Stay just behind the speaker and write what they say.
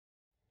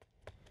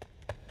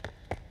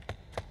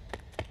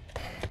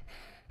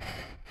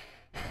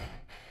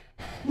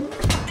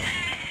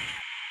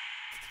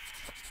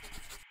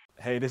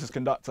Hey, this is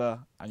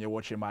Conducta, and you're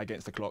watching my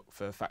Against the Clock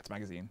for Fact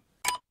Magazine.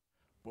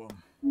 Boom.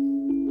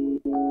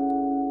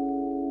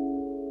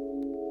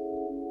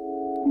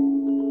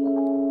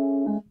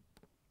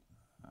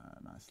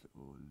 Nice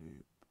little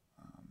loop.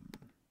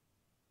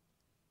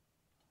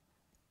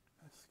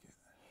 Let's get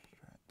a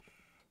stretch.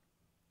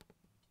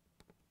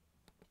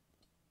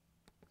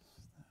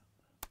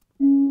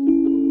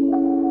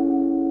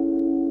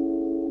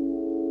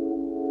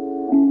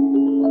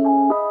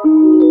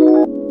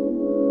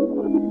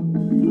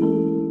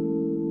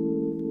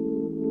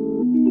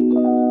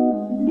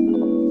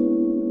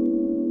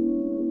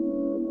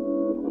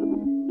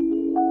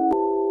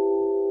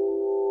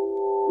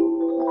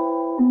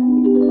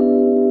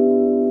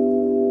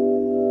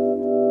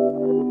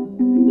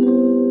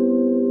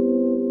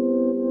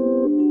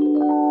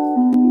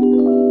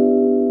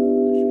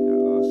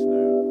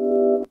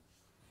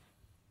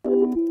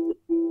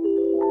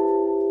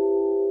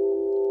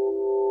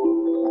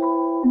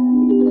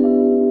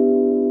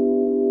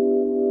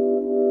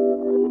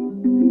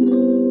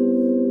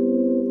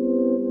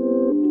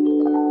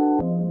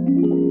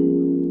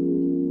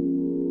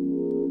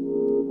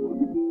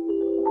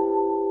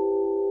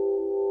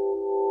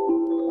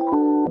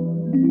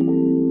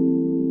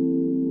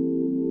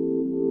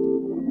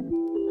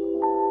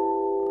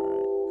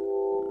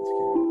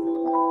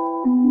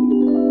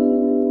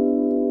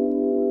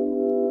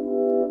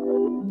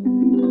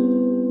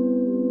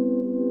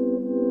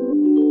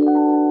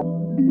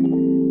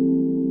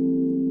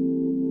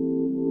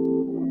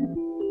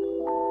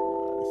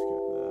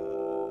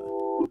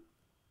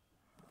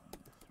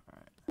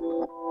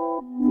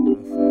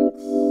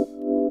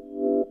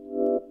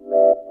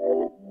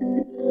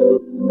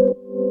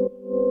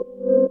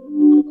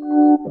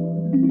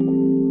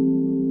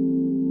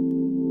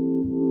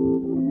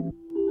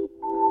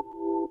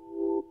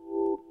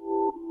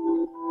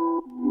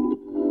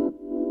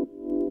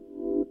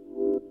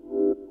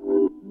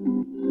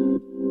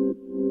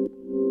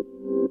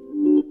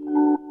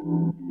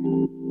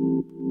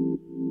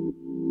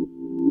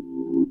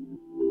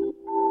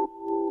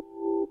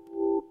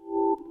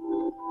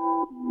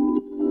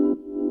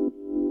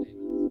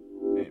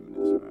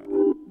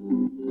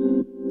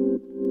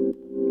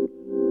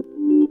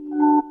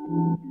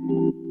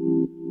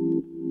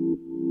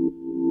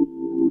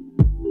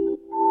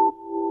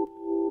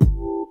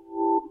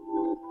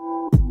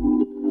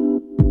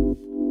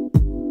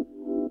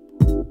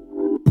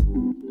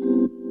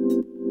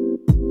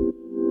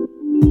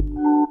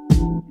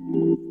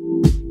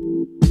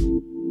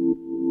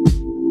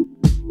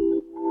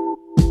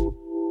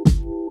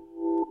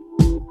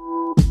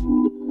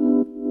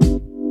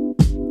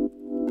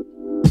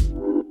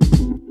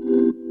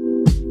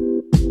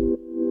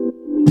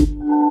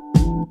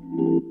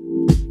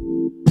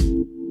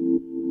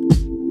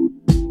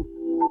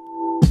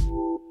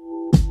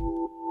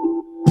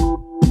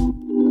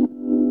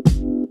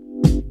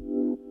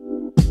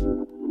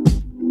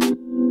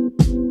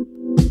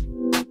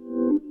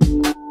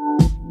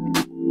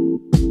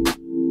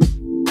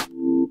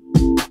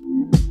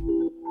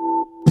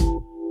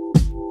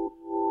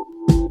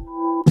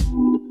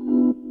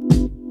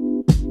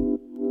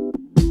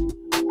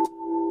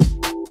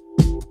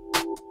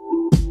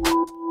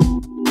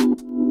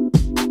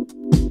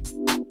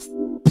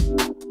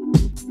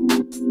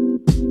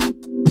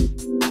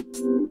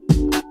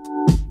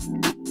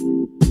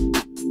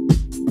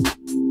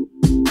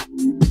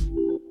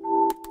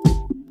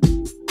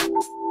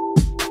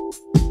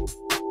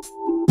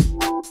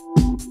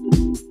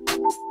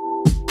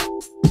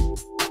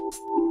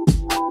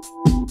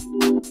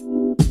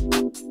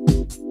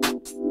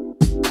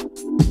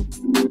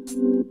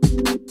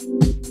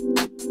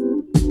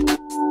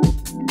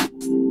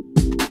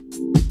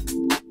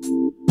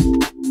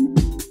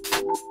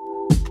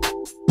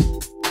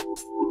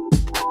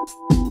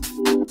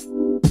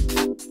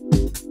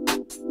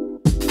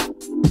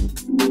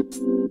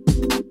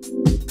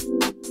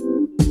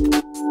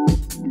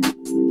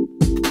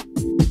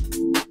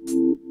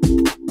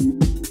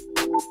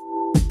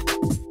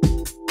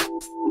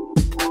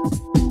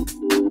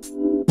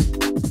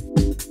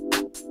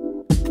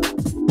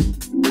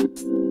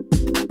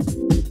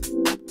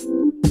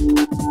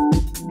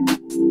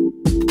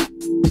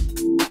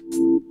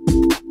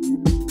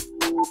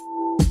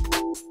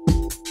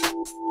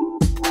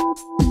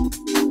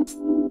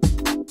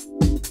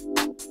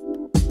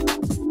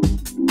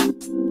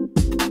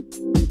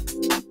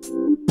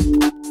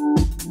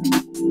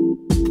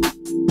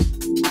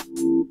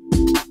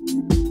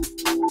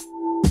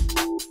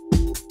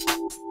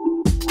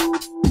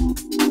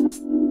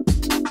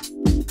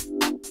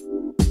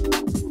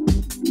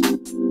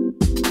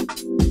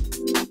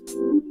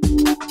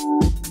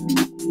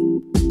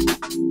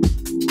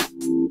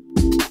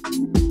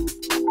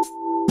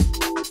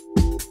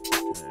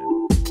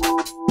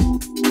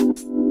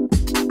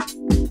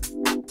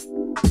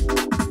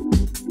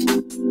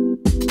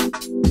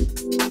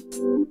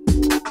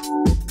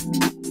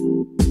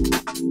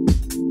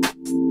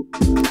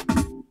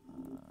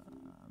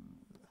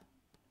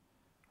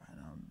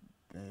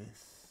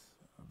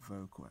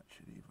 vocal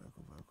actually,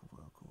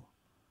 vocal.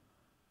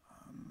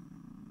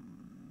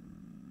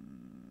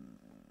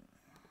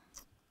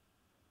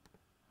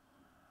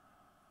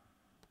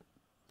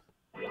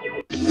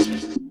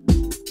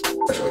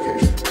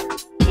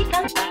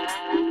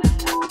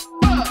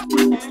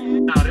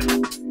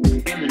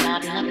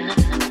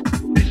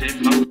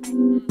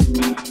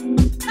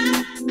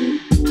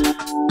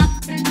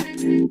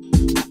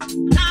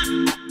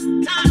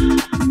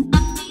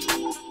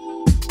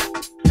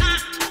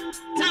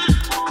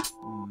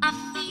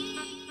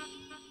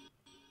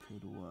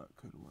 Could work,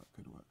 could work,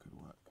 could work, could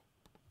work.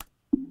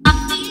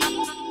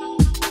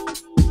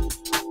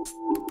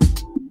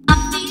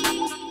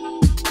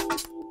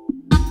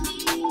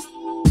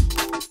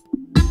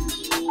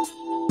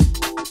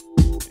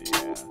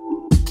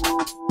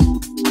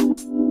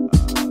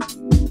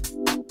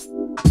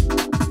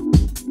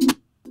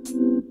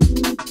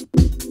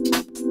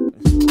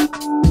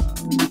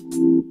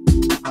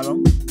 How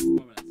long?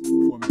 4 minutes.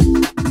 4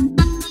 minutes.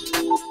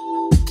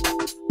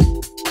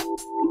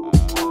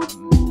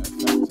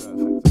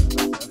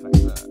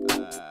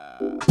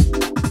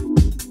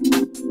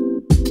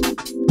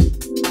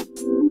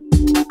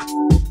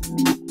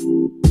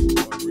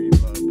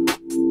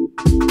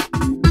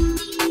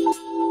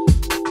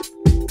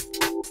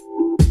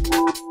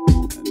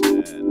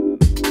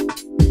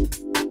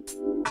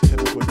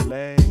 Typical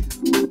delay.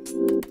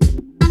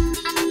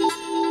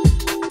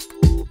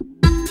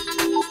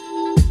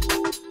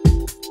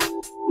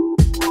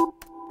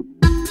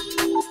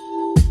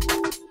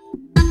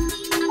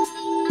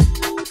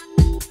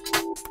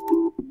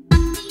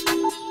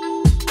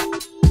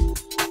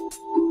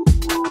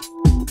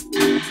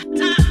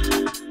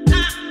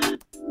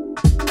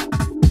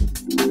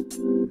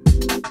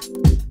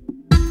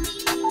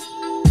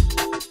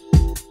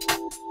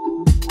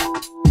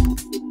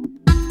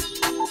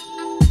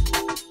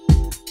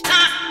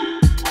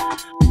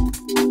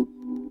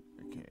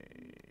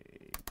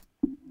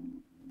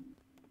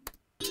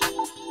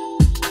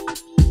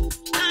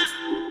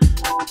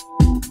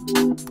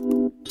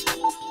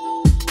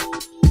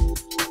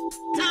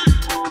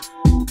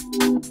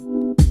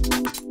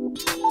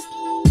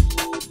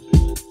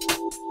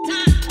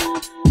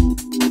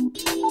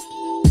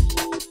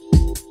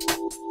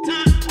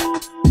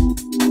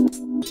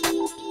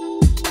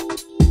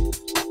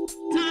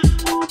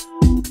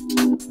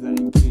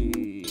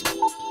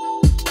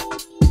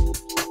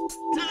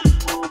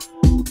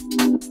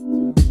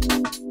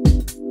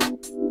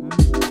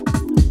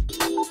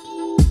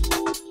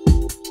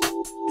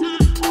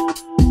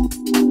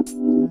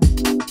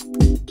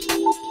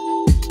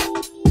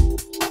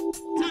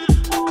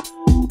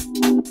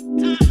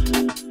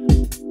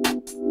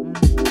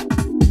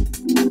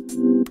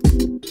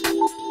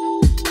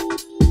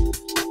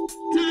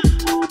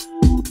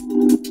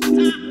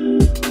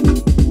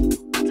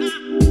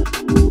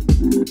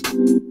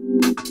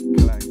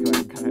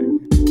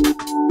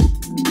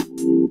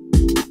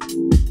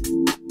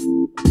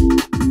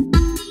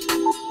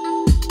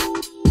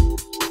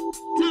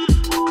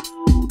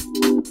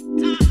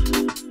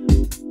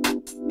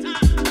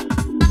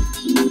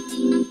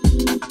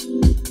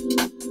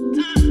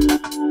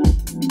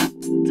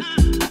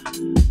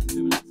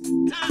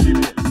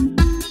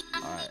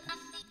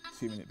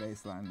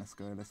 Baseline, let's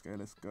go, let's go,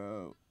 let's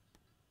go.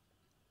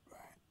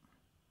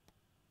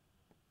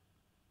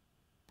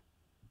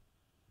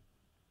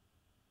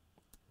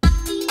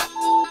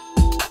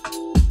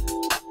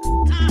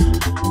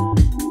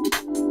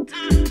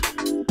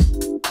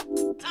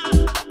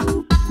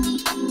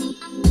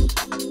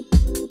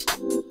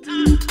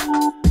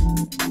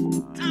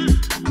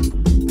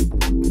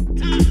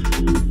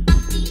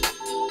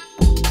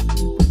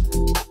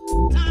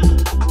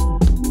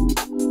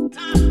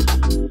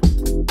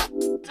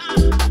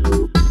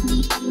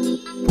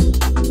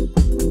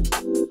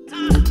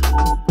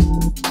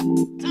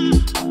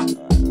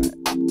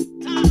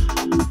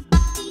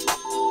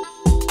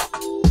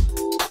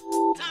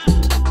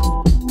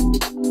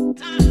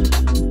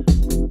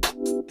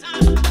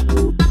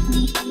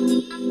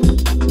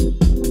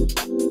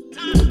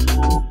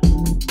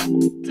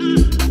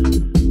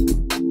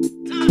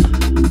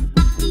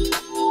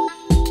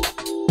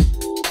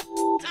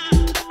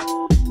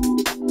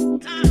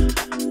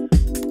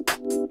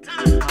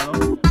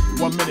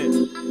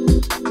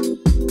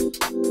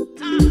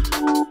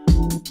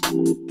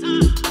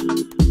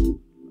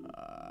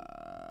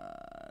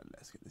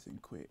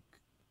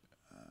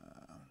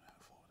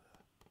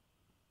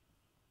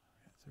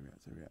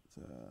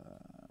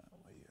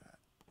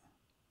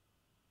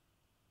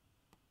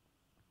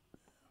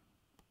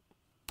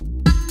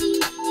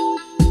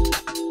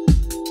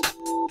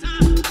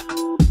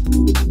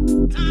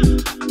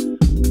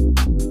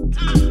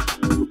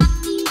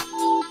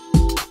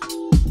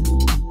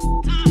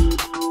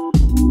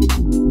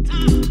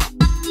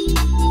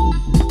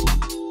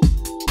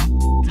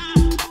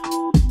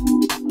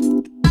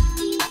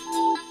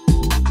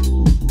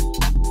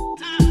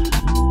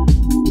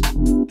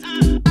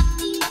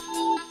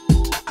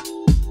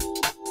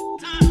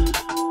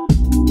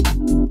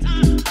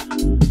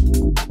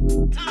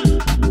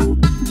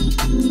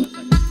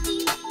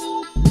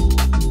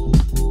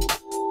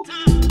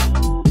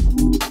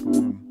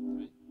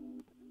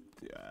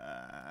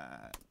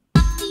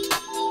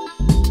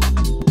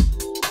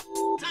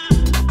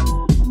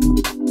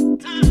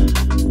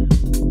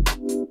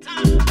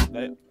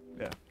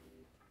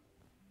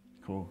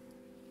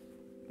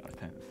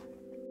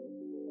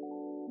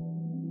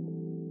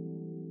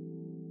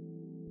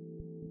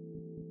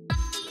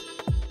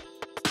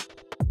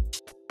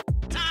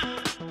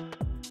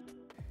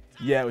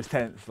 Yeah, it was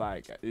tense.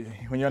 Like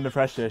when you're under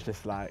pressure, it's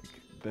just like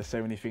there's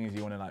so many things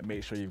you want to like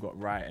make sure you've got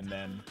right, and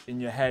then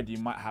in your head you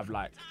might have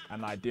like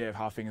an idea of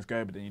how things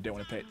go, but then you don't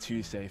want to play it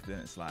too safe. Then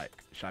it's like,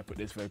 should I put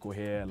this vocal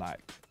here, like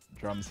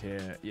drums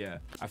here? Yeah,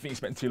 I think you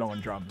spent too long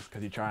on drums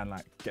because you try and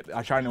like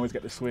I try and always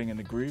get the swing and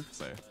the groove.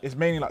 So it's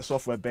mainly like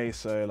software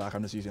based. So like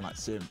I'm just using like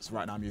synths.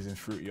 Right now I'm using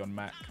Fruity on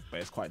Mac, but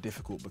it's quite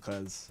difficult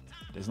because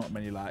there's not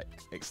many like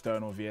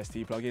external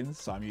VST plugins.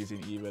 So I'm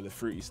using either the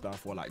Fruity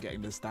stuff or like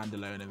getting the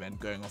standalone and then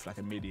going off like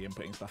a MIDI and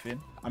putting stuff in.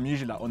 I'm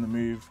usually like on the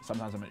move.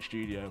 Sometimes I'm at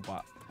studio,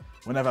 but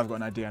whenever I've got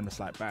an idea, I'm just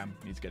like, bam,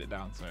 need to get it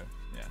down. So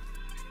yeah.